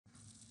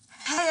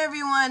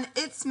everyone,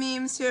 it's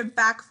Memes here,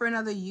 back for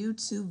another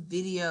YouTube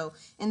video.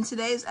 In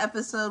today's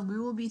episode, we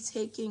will be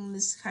taking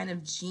this kind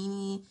of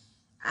genie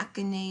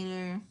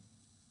Akinator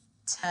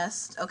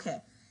test. Okay,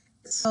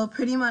 so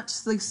pretty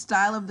much the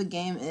style of the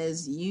game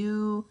is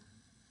you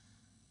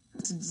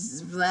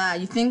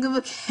think of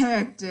a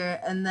character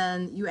and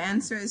then you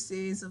answer a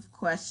series of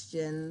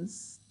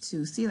questions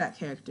to see that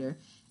character.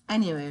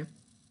 Anyway,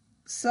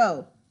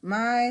 so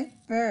my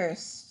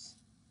first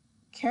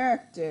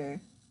character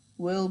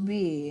will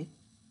be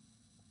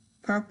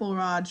Purple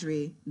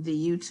Rodri, the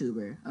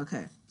YouTuber.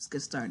 Okay, let's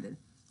get started.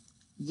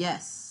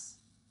 Yes,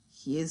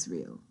 he is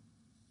real.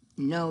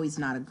 No, he's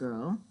not a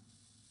girl.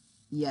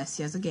 Yes,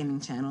 he has a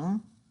gaming channel.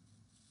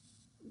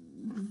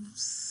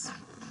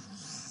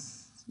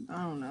 I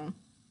don't know.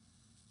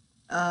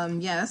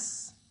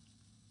 Yes.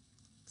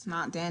 It's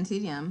not Dan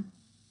TDM.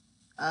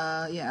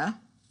 Yeah.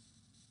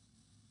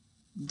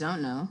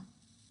 Don't know.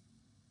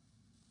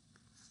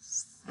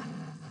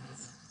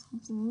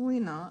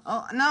 Probably not.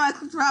 Oh, no, I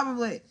could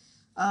probably.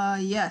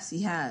 Yes,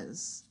 he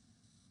has.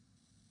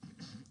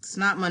 It's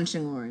not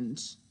Munching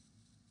Orange.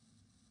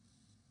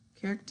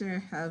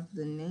 Character have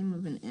the name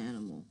of an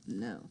animal.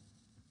 No.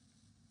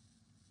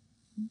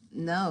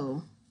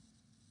 No.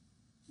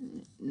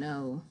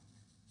 No.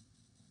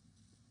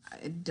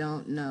 I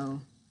don't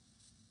know.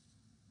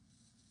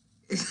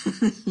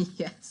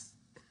 Yes.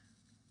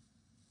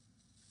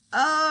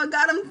 Oh,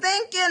 got him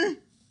thinking.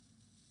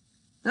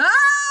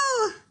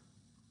 Oh!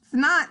 It's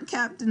not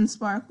Captain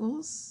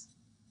Sparkles.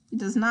 He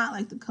does not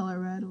like the color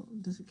red.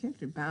 Does your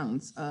character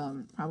bounce?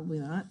 Probably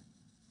not.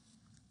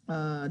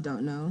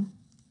 Don't know.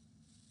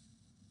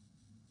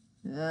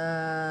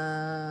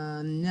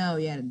 No,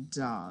 he had a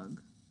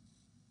dog.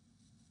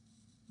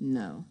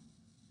 No.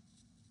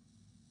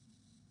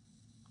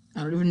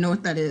 I don't even know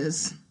what that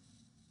is.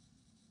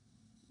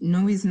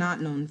 No, he's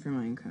not known for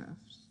Minecraft.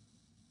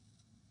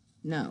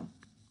 No.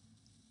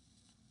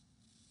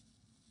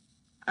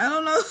 I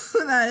don't know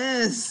who that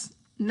is.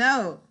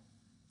 No.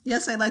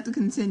 Yes, I'd like to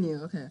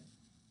continue. Okay.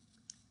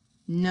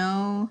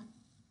 No.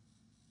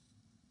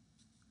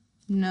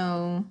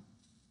 No.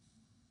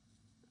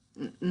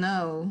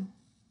 No.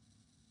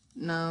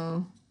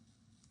 No.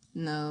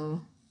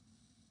 No.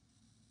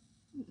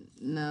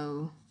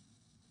 No.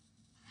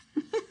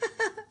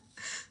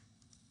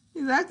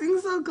 He's acting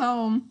so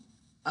calm.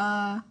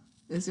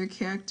 Is your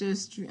character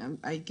stream?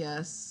 I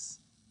guess.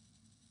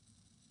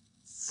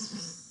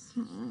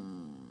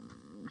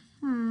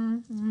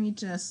 Let me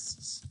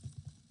just.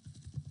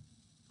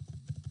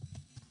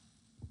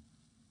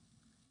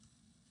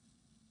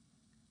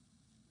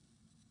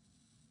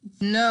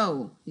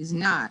 No, he's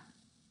not.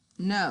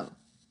 No.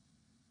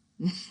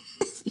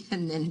 Is he a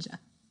ninja?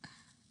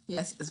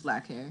 Yes, he has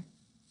black hair.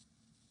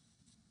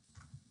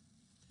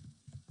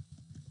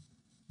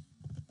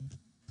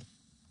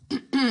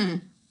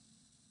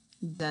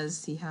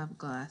 Does he have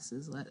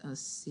glasses? Let us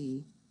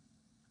see.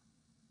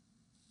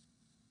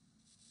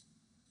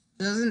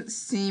 Doesn't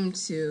seem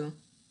to.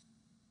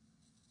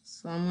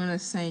 So I'm gonna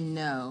say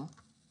no.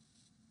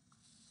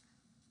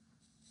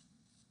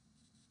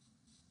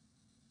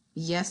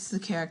 Yes, the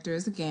character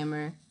is a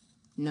gamer.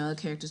 No, the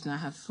character does not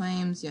have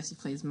flames. Yes, he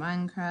plays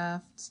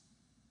Minecraft.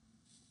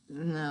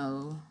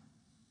 No.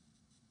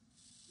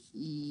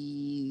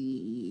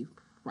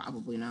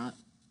 Probably not.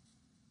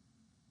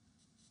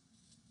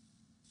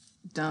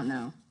 Don't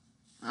know.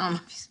 I don't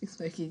know if he speaks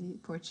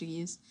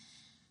Portuguese.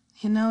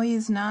 You know,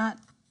 he's not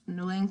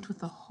linked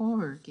with a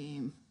horror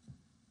game.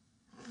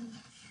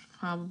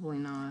 Probably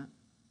not.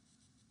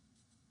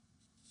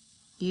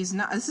 He's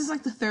not. This is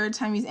like the third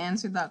time he's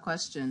answered that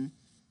question.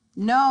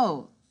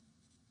 No.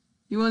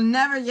 You will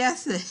never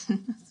guess it.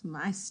 That's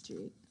my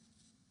street.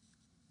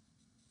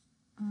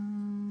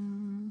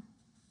 Don't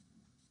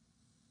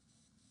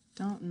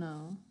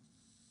know.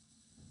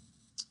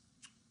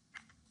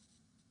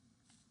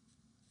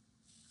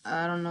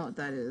 I don't know what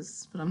that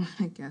is, but I'm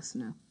gonna guess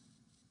no.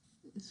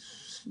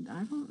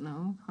 I don't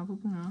know.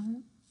 Probably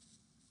not.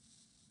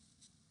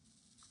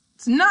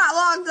 It's not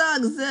Log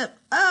Dog Zip.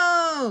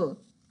 Oh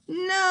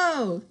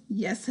no.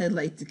 Yes, I'd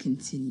like to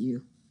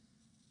continue.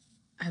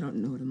 I don't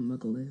know what a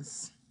muggle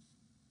is.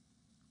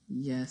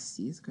 Yes,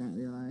 he's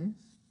currently alive.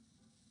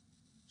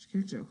 Which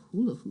character a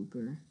hula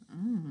hooper? I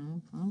don't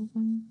know.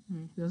 Probably.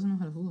 He doesn't know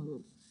how to hula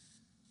hoop.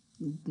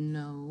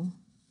 No.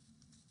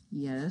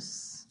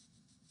 Yes.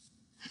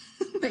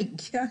 Oh my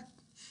god.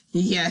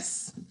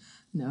 Yes.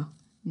 No.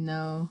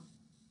 No.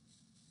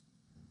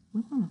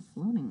 Live on a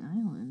floating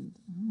island.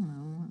 I don't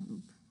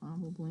know.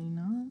 Probably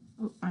not.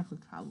 Oh, I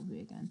could probably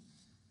again.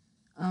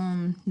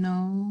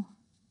 No.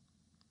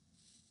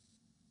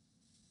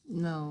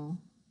 No.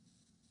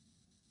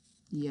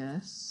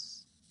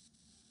 Yes.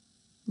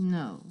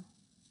 No.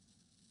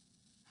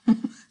 I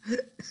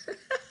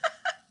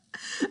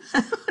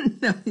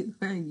don't know. He's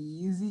wearing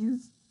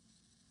Yeezys.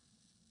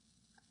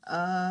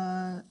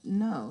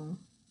 No.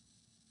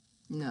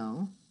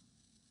 No.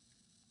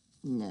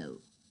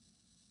 No.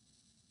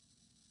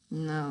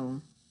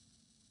 No.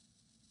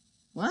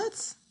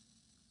 What?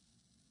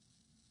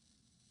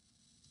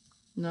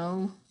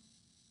 No.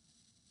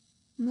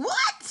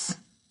 What?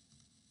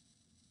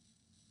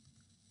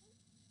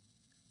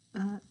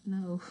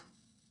 No.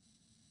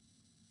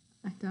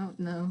 I don't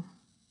know.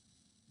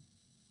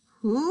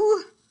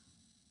 Who?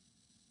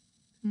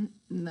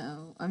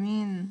 No. I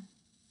mean,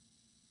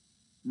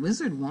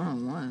 Wizard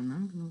 101. I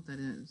don't know what that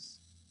is.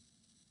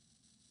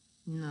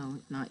 No,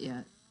 not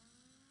yet.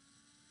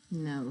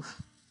 No.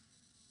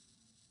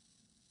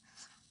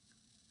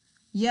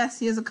 Yes,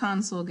 he is a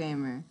console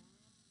gamer.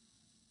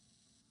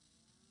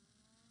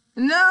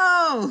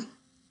 No!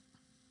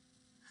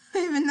 I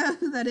don't even know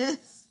who that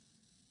is.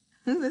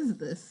 Who is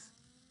this?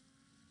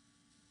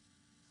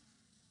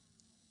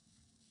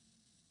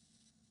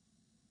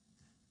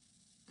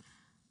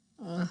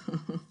 Oh.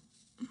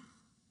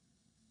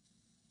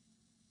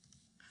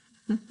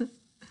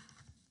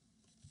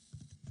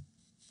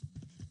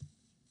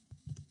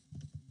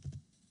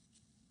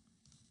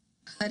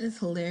 That is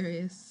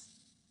hilarious.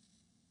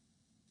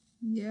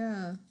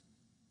 Yeah.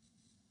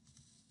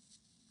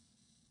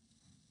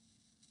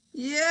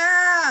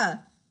 Yeah!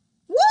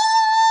 Woo!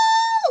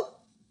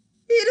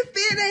 He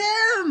defeated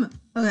him!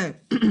 Okay.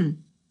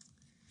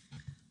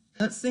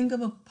 Let's think of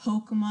a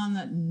Pokemon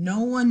that no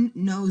one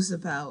knows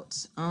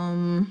about.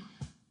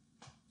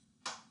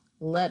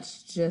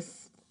 Let's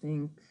just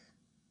think.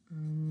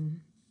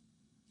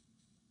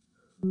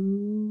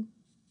 Who?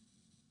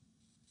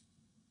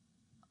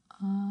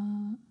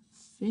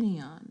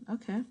 Finneon.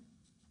 Okay.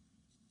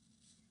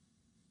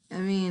 I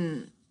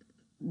mean,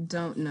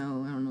 don't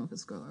know. I don't know if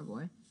it's girl or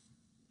boy.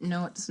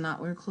 No, it does not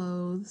wear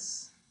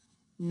clothes.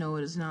 No,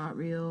 it is not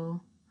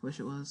real. Wish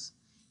it was.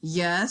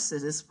 Yes,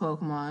 it is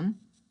Pokemon.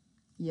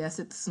 Yes,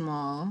 it's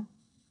small.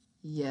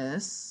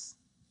 Yes.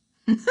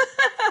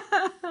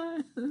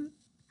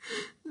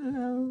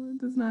 No, it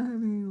does not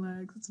have any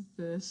legs. It's a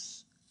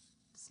fish.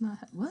 It's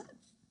not. What?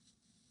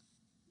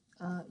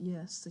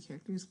 Yes, the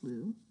character is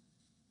blue.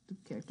 The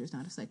character is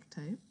not a psychic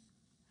type.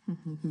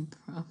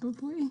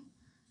 Probably.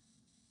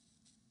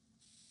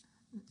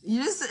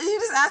 You just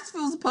asked if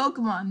it was a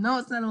Pokemon. No,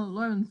 it's not a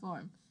Lorman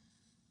form.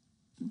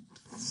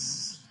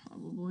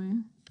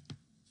 Probably.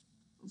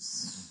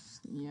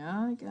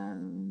 Yeah, I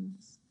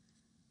guess.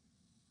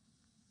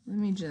 Let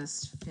me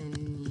just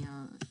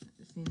Finneon.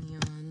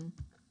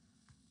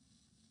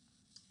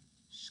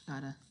 Just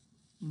gotta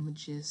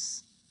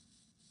images.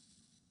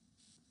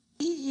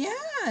 Yeah,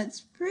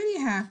 it's pretty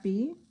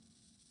happy.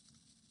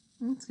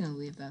 I'm just gonna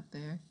leave that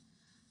there.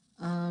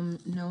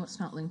 No, it's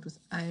not linked with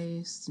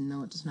ice.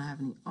 No, it does not have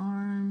any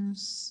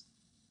arms.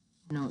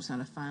 No, it's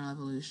not a final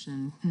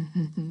evolution. I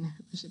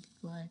wish it could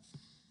fly.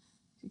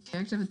 The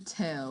character have a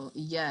tail.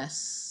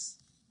 Yes.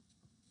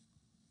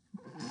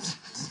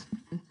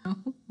 No,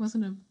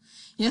 wasn't a.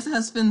 Yes, it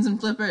has fins and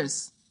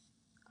flippers.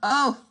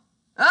 Oh.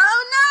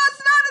 Oh no,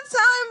 it's not a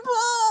time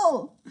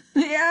pull!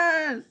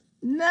 Yes.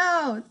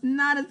 No, it's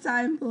not a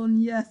time pull.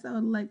 And yes, I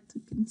would like to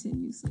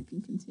continue so I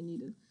can continue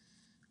to.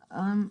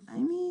 I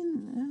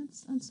mean,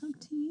 it's up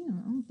to you.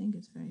 I don't think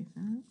it's very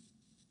fat.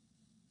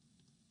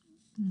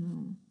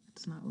 No, it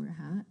does not wear a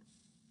hat.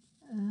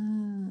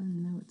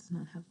 No, it does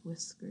not have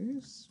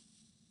whiskers.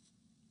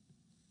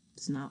 It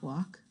does not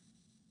walk.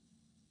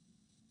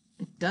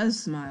 It does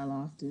smile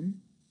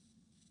often.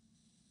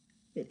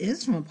 It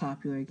is from a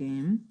popular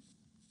game.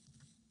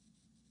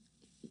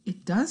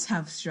 It does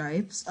have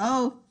stripes.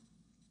 Oh!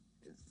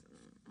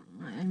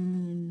 I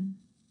mean,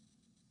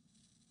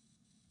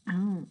 I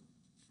don't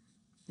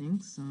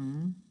think so.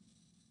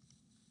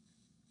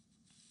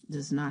 It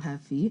does not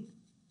have feet.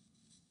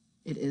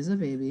 It is a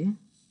baby.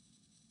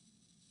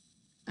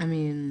 I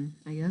mean,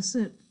 I guess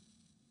it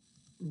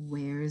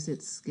wears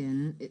its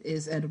skin. It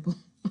is edible.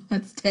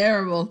 That's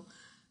terrible.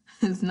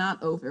 It's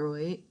not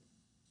overweight.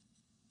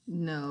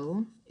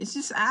 No. It's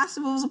just asked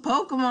if it was a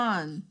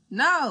Pokemon.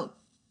 No.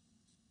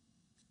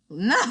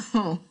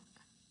 No.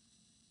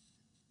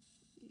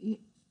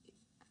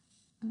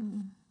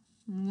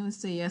 I'm going to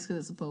say yes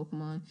because it's a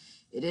Pokemon.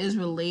 It is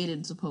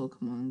related to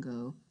Pokemon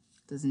Go.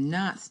 It does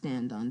not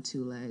stand on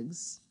two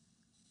legs.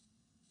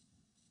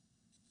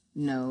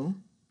 No.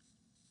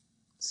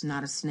 It's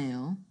not a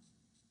snail.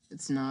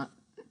 It's not.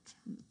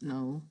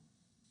 No.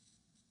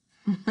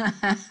 It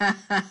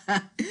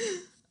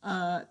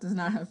does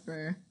not have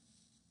fur.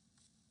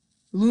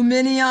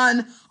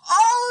 Luminion.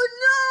 Oh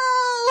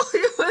no!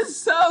 It was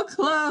so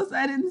close.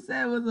 I didn't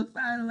say it was a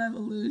final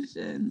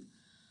evolution.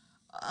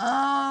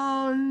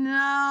 Oh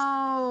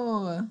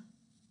no.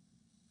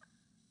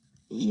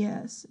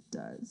 Yes, it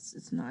does.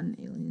 It's not an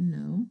alien,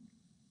 no.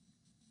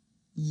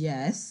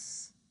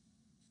 Yes.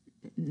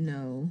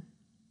 No.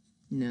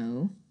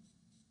 No.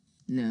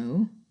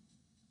 No.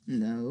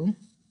 No.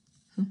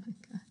 Oh my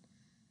god.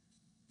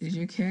 Did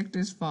your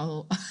characters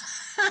follow?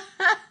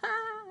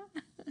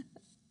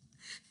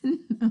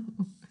 No.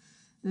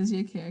 Does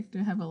your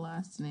character have a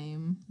last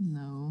name?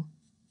 No.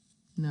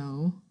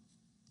 No.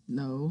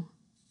 No.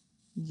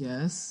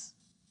 Yes.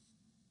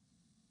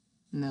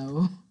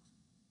 No.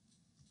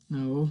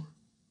 No.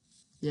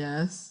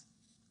 Yes.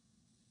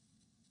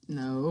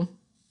 No.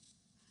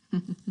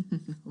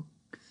 No.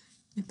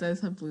 It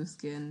does have blue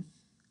skin.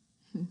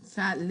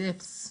 Fat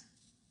lips.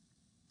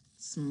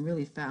 Some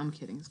really fat. I'm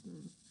kidding.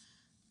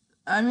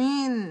 I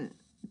mean,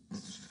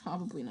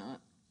 probably not.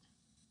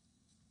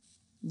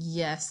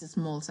 Yes, it's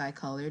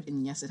multicolored,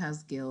 and yes, it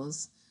has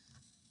gills.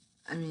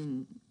 I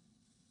mean,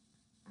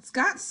 it's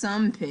got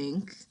some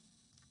pink.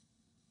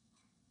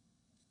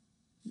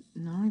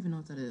 No, I don't even know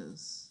what that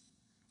is.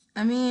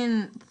 I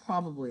mean,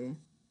 probably.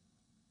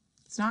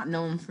 It's not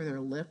known for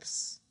their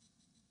lips.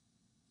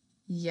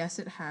 Yes,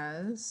 it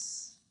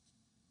has.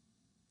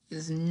 It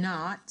is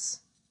not.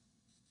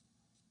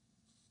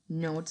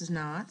 No, it does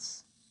not.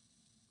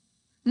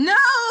 No!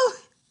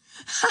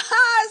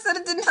 I said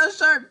it didn't have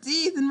sharp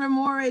teeth, and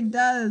Remore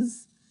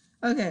does.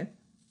 Okay.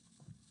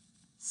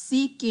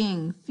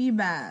 Seeking,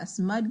 Feebas,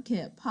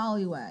 Mudkip,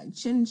 Poliwag,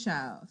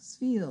 Chinchou,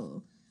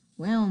 Spheal,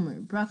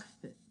 Whalmer,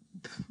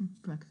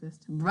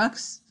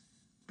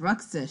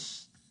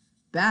 Bruxish,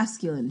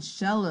 Basculin,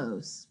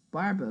 Shellos,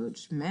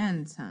 Barboach,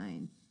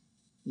 Mantine,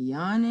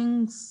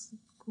 Yawning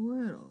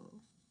Squirtle,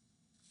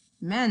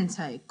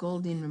 Mantike,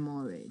 Goldeen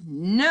Remore.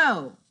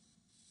 No!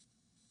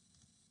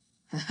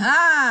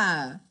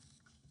 Ha-ha!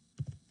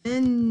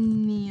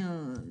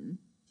 Neon.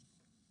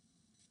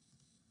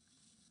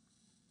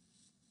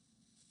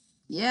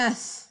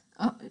 Yes.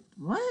 Oh,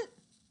 what?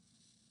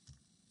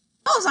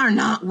 Those are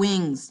not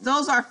wings.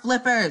 Those are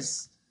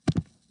flippers.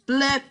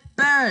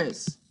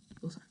 Flippers.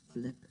 Those are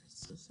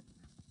flippers.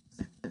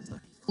 Those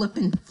are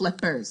flipping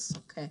flippers.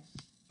 Okay.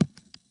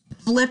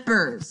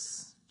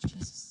 Flippers.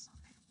 Jesus.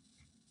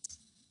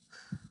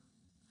 Okay.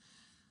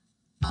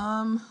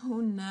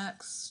 Who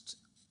next?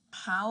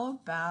 How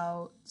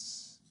about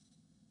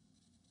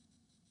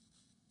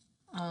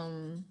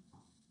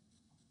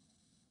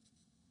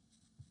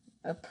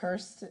a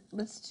person?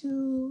 Let's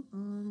do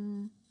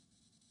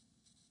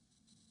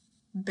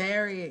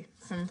Barry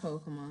from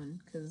Pokemon,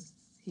 because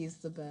he's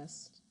the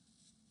best.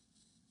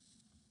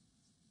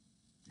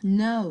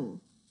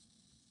 No.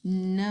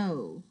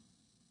 No.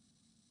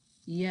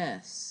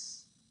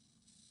 Yes.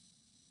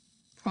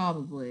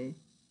 Probably.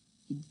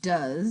 He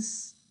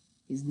does.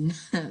 He's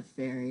not a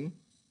fairy.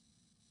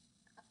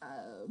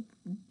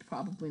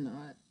 Probably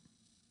not.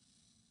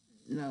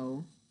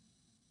 No.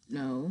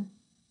 No.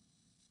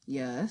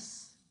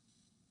 Yes.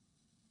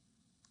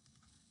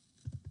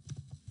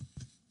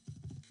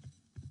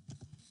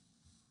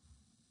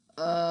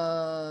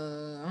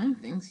 I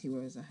don't think he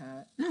wears a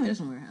hat. No, he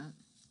doesn't wear a hat.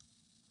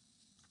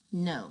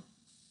 No.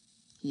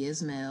 He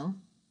is male.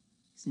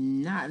 He's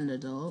not an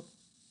adult.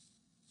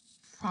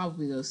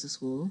 Probably goes to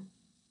school.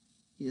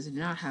 He does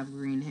not have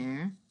green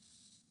hair.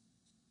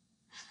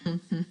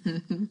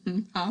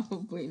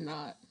 Probably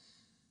not.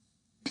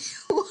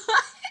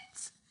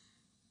 What?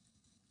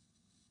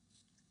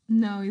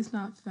 No, he's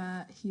not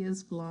fat. He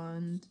is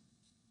blonde.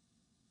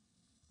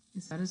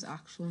 Is that his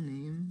actual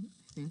name?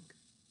 I think.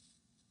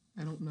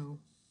 I don't know.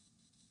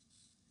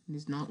 And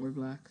he's not wear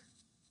black.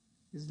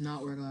 He does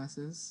not wear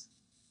glasses.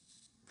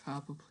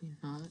 Probably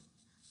not.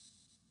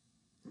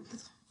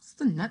 What's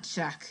the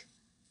Nutshack?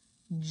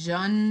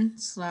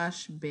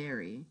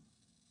 Jun/Barry.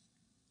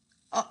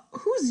 Oh,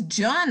 who's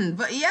Jun?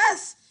 But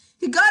yes,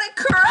 he got it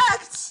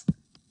correct.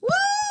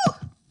 Woo!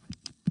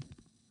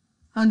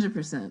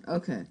 100%.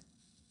 Okay.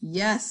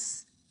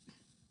 Yes.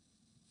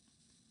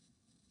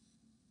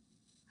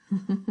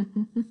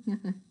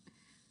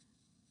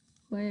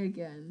 Play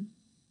again.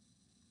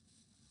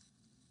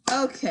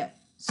 Okay.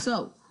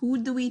 So, who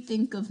do we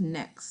think of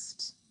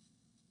next?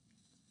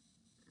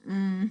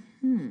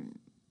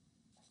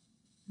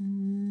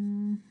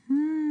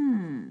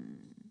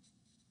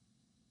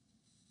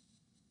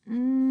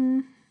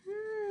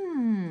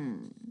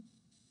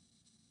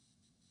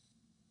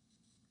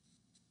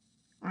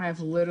 I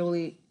have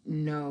literally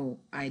no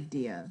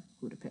idea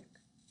who to pick.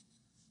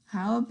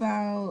 How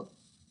about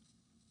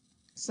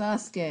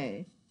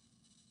Sasuke?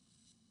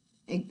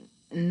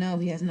 No,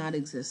 he has not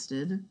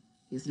existed.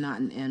 He's not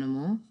an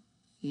animal.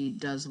 He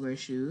does wear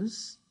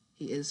shoes.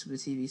 He is from a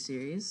TV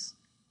series.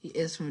 He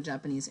is from a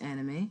Japanese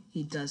anime.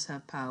 He does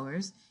have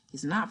powers.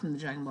 He's not from the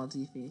Dragon Ball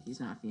Z. He's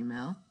not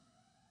female.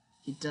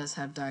 He does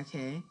have dark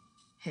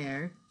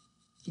hair.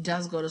 He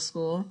does go to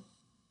school.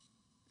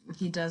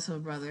 He does have a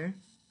brother.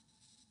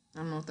 I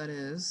don't know what that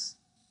is.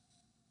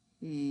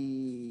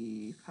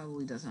 He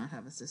probably does not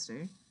have a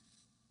sister.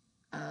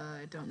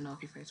 I don't know if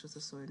he fights with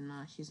a sword or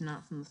not. He's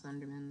not from the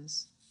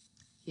Thundermans.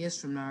 He is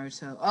from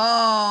Naruto.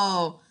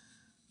 Oh!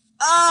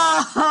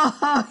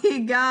 Oh! He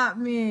got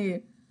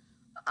me!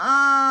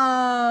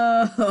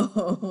 Oh!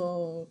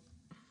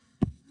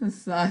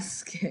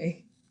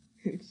 Sasuke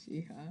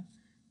Uchiha.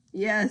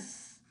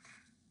 Yes!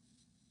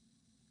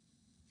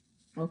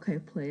 Okay,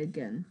 play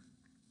again.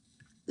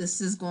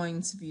 This is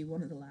going to be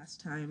one of the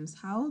last times.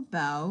 How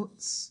about...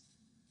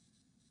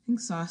 I think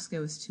Sasuke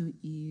was too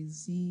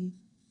easy.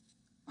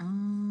 I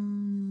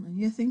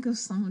need to think of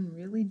someone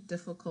really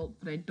difficult,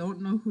 but I don't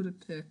know who to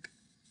pick.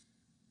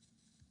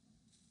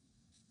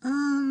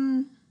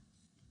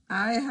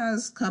 I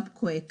has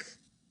Cupquake.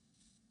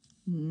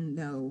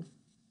 No.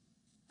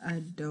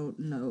 I don't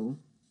know.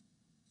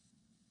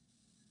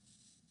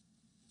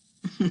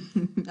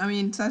 I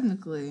mean,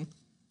 technically,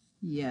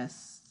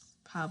 yes.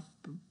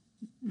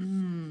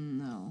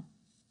 No.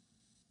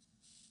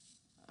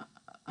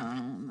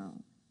 No.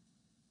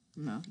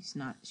 No, he's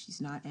not.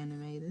 She's not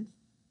animated.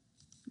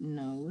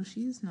 No,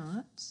 she's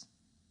not.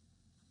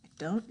 I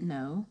don't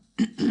know.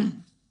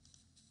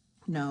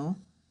 No.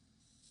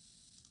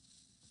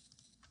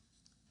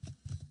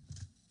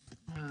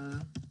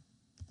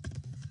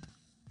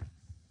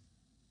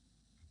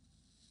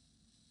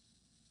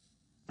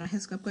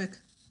 His up quick.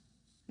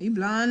 Are you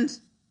blonde?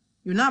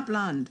 You're not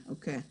blonde.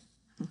 Okay.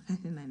 Why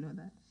didn't I know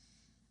that?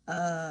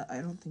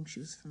 I don't think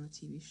she was from a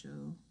TV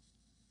show.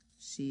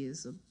 She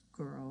is a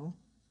girl.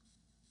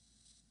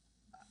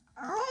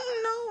 I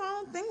don't know. I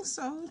don't think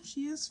so.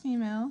 She is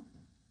female.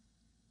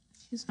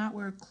 She does not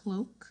wear a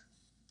cloak.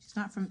 She's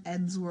not from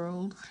Ed's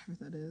World,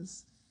 whatever that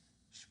is.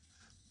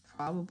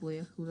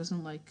 Probably. Who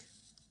doesn't like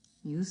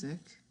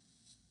music?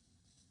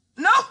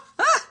 No!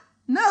 Ah!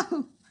 No!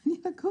 I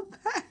need to go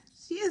back.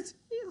 She is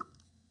real.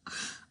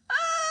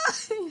 Ah!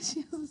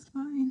 She was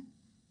fine.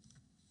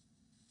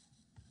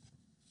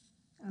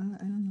 I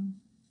don't know.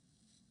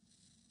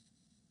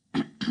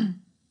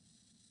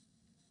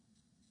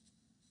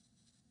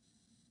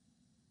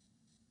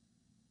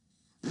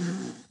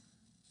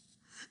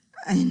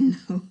 I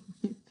know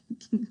you're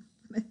thinking of,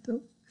 but I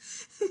don't.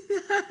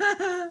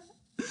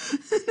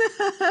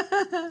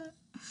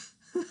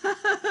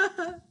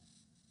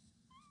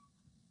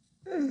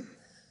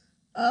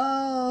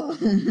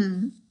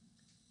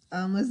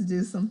 Oh, let's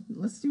do something.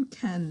 Let's do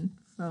Ken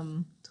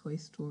from Toy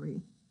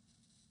Story.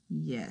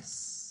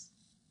 Yes.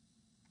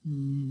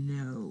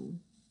 No.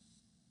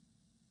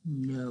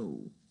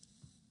 No.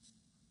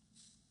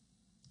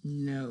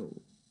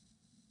 No.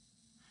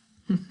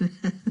 No.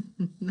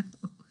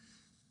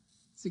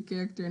 It's a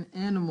character, an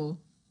animal.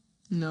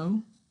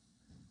 No.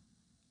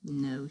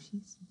 No,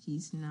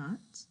 he's not.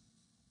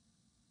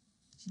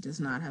 She does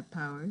not have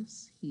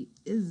powers. He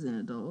is an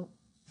adult.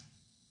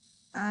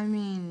 I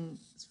mean,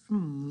 it's from a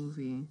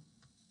movie.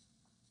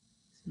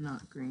 He's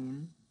not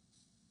green.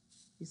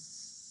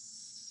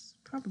 He's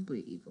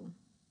probably evil.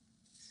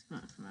 He's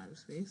not from outer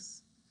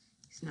space.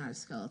 He's not a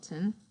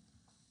skeleton.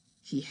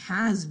 He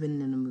has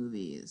been in a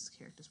movie. His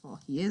character's small.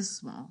 He is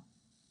small.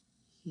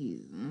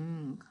 He's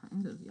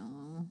kind of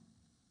yellow.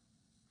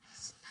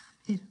 He's not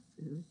made of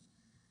food.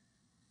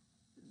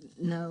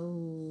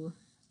 No.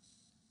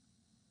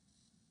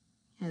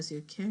 Has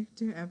your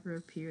character ever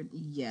appeared?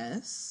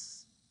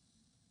 Yes.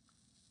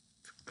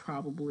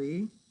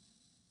 Probably.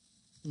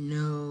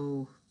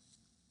 No.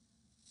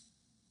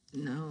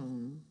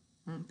 No.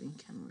 I don't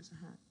think Ken wears a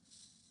hat.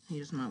 He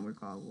does not wear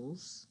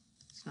goggles.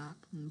 He's not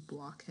from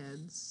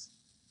Blockheads.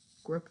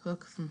 Grip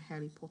Hook from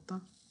Harry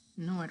Potter.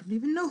 No, I don't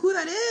even know who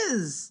that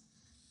is.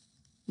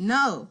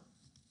 No.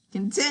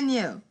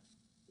 Continue.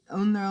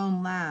 Own their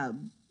own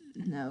lab.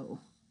 No.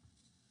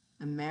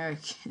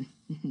 American.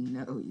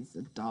 No, he's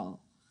a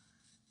doll.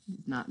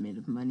 He's not made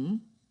of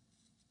money.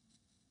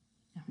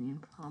 I mean,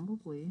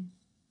 probably.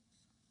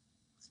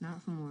 It's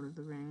not from Lord of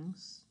the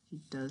Rings. He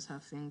does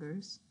have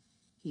fingers.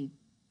 He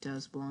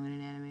does belong in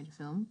an animated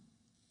film.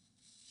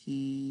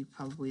 He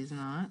probably is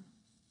not.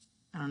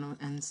 I don't know what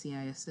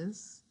NCIS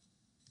is.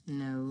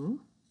 No.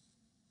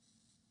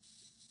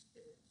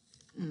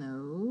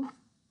 No.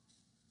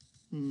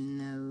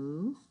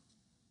 No.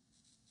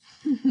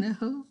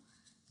 No.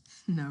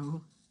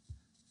 No.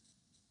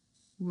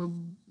 Well,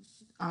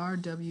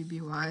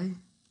 RWBY. I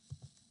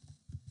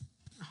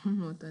don't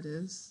know what that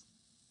is.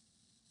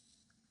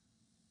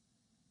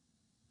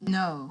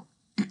 No.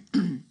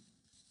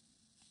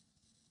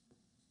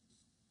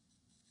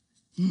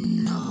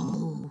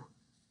 No.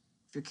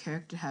 If your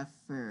character have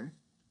fur,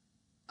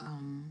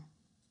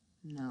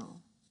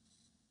 no.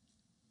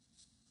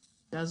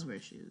 Does wear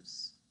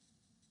shoes.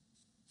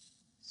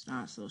 It's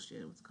not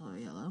associated with the color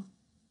yellow.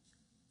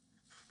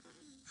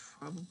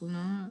 Probably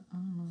not. I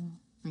don't know.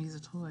 He's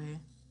a toy.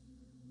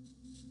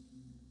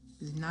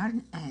 He's not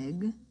an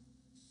egg.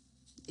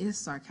 He is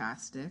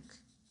sarcastic.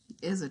 He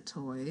is a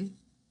toy.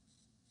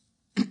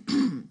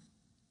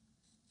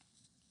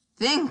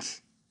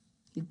 Think!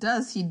 He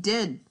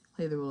did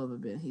play the role of a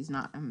bit. He's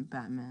not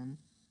Batman.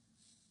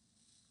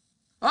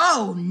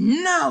 Oh,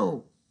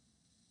 no!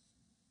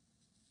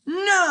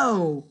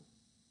 No!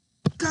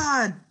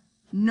 God,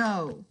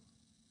 no.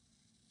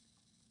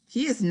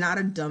 He is not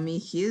a dummy.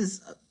 He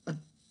is a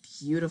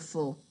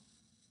beautiful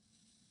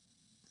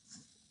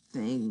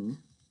thing.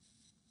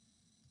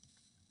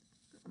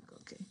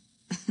 Okay.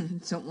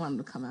 Don't want him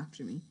to come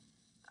after me.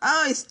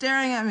 Oh, he's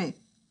staring at me.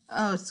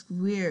 Oh, it's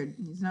weird.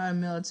 He's not a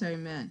military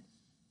man.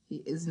 He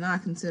is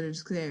not considered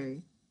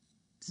scary.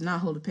 Does not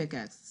hold a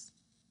pickaxe.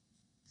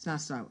 It's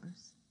not Star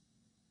Wars.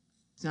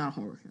 It's not a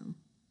horror film.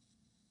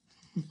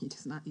 He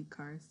does not eat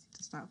cars. He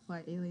does not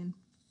fly alien.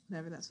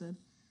 Whatever that said.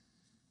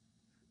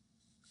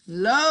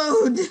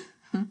 Load!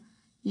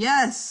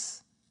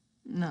 Yes!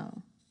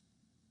 No.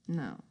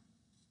 No.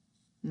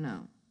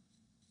 No.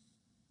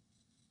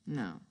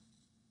 No.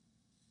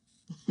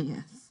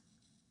 Yes.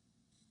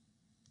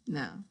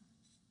 No.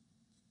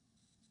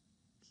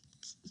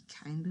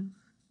 Kind of.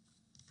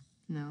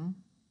 No.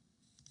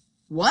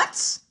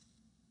 What?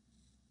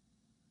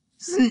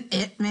 This isn't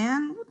it,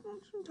 man. What are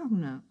you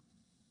talking about?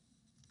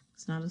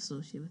 It's not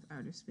associated with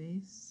outer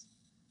space.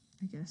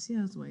 I guess he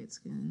has white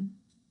skin.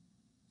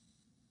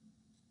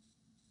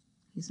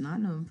 He's not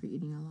known for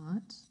eating a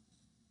lot.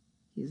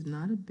 He is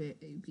not a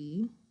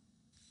baby.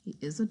 He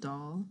is a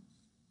doll.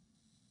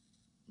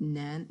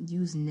 Nen.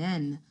 Use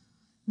Nen.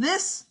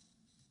 This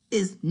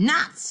is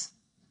not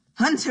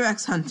Hunter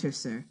x Hunter,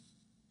 sir.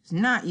 Does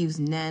not use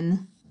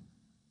Nen.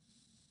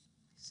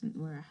 He doesn't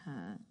wear a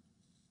hat.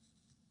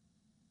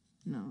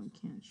 No, he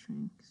can't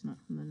shrink. He's not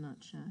from the Nut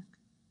Shack.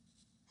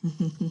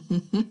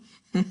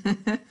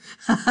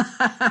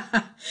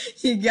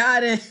 You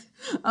got it.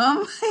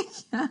 Oh my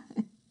god.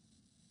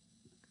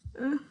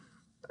 Oh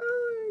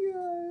my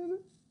god.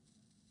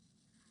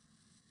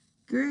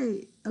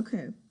 Great.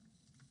 Okay.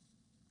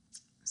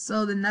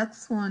 So the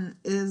next one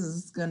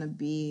is gonna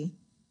be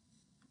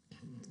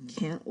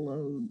can't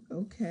load.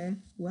 Okay.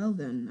 Well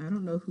then, I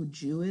don't know who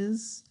Jew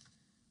is,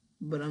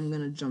 but I'm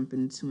gonna jump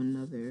into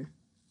another.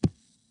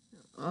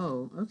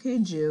 Oh, okay,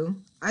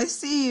 Jew. I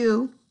see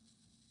you.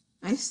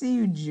 I see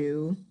you,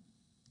 Jew.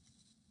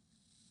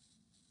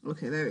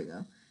 Okay, there we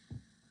go.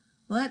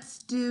 Let's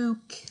do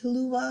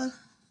Killua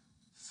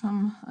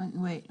from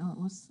wait, oh,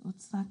 what's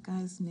that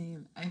guy's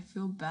name? I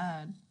feel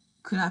bad.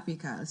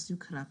 Kurapika. Let's do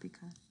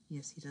Kurapika.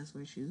 Yes, he does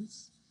wear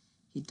shoes.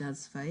 He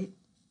does fight.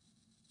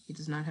 He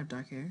does not have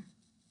dark hair.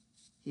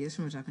 He is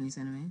from a Japanese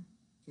anime.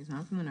 He's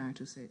not from the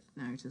Naruto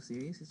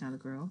series. He's not a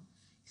girl.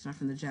 He's not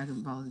from the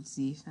Dragon Ball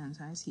Z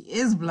franchise. He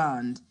is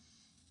blonde.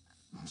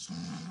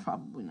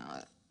 Probably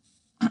not.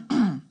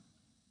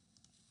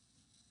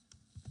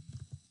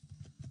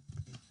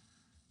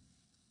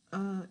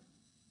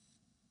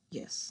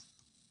 Yes.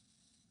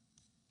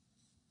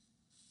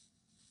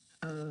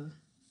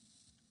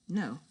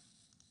 No.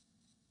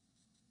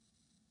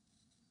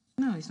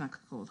 No, he's not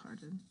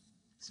cold-hearted.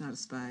 He's not a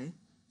spy.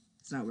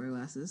 He's not wear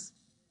glasses.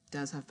 He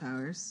does have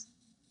powers.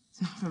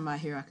 He's not from My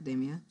Hero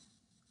Academia.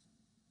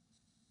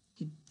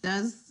 He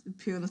does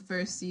appear in the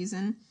first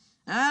season.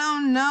 I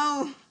don't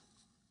know.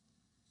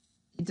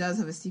 He does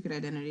have a secret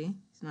identity.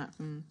 He's not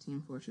from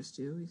Team Fortress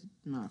 2. He's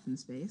not from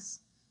space.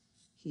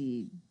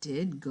 He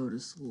did go to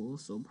school,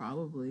 so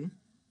probably.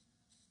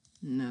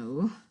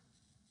 No.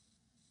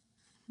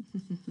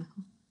 No.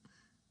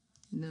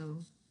 No.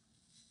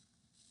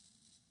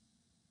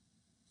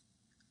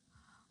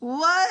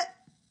 What?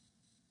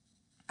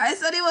 I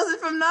said he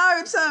wasn't from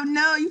Naruto.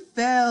 No, you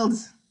failed.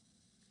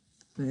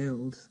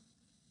 Failed.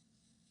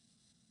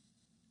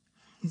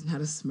 He's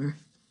not a Smurf.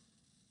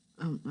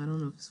 I don't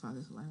know if his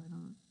father's alive or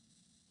not.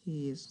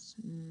 He is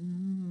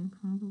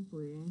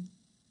probably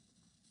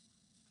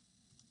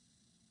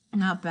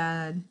not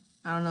bad.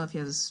 I don't know if he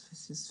has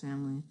his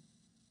family.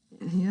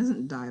 He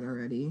hasn't died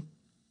already.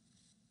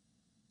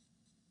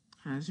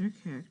 How's your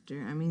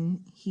character? I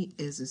mean, he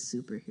is a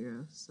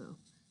superhero, so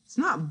it's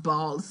not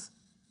bald.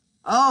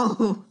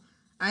 Oh,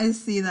 I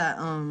see that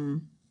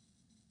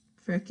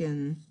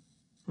frickin'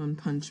 One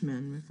Punch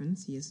Man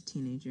reference. He is a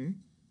teenager.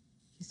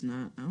 He's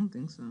not. I don't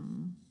think so.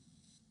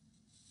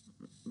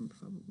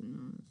 Probably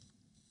not.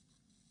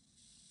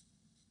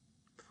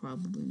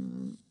 Probably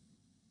not.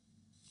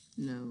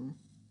 No.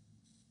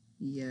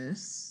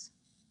 Yes.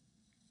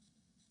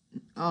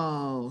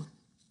 Oh.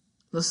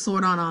 The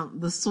Sword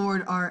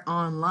Art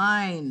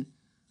Online.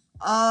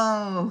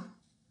 Oh.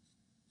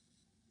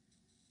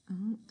 I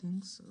don't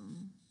think so.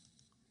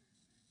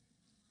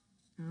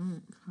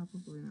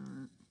 Probably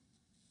not.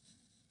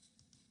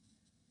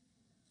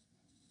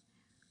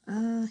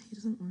 He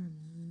doesn't wear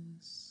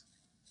moons.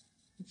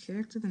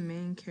 The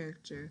main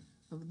character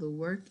of the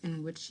work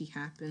in which he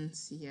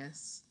happens.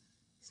 Yes.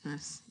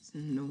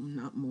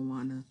 Not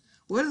Moana.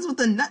 What is with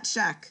the Nut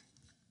Shack?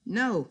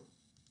 No.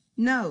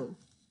 No.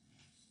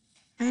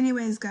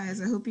 Anyways,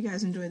 guys, I hope you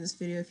guys enjoyed this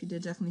video. If you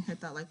did, definitely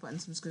hit that like button,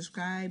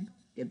 subscribe.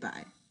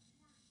 Goodbye.